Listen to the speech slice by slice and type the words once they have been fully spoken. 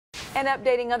And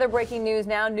updating other breaking news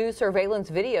now, new surveillance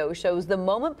video shows the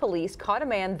moment police caught a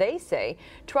man they say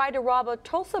tried to rob a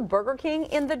Tulsa Burger King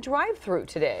in the drive-thru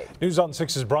today. News on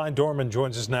 6's Brian Dorman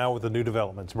joins us now with the new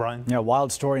developments. Brian? Yeah,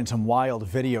 wild story and some wild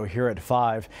video here at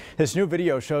 5. This new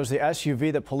video shows the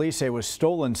SUV that police say was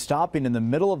stolen stopping in the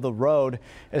middle of the road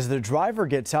as the driver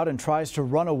gets out and tries to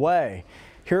run away.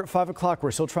 Here at 5 o'clock, we're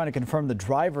still trying to confirm the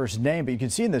driver's name, but you can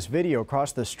see in this video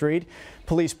across the street,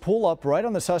 police pull up right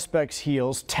on the suspect's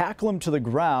heels, tackle him to the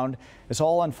ground. It's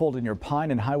all unfolded near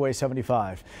Pine and Highway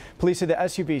 75. Police say the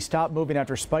SUV stopped moving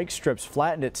after spike strips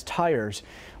flattened its tires.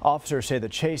 Officers say the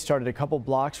chase started a couple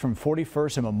blocks from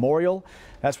 41st and Memorial.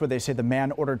 That's where they say the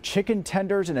man ordered chicken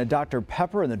tenders and a Dr.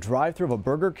 Pepper in the drive-thru of a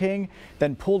Burger King,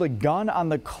 then pulled a gun on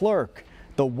the clerk.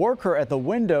 The worker at the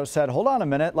window said, "Hold on a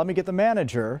minute, let me get the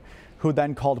manager," who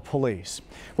then called police.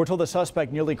 We're told the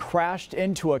suspect nearly crashed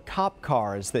into a cop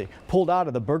car as they pulled out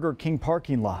of the Burger King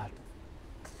parking lot.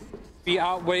 We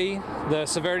outweigh the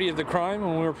severity of the crime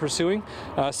when we were pursuing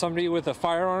somebody with a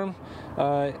firearm,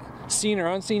 seen or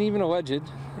unseen, even alleged,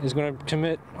 is going to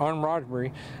commit armed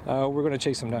robbery. We're going to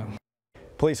chase them down.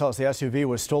 Police tell us the SUV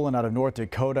was stolen out of North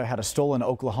Dakota, had a stolen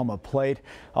Oklahoma plate.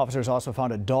 Officers also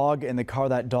found a dog in the car.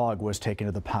 That dog was taken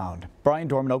to the pound. Brian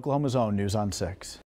Dorman, Oklahoma's own News on 6.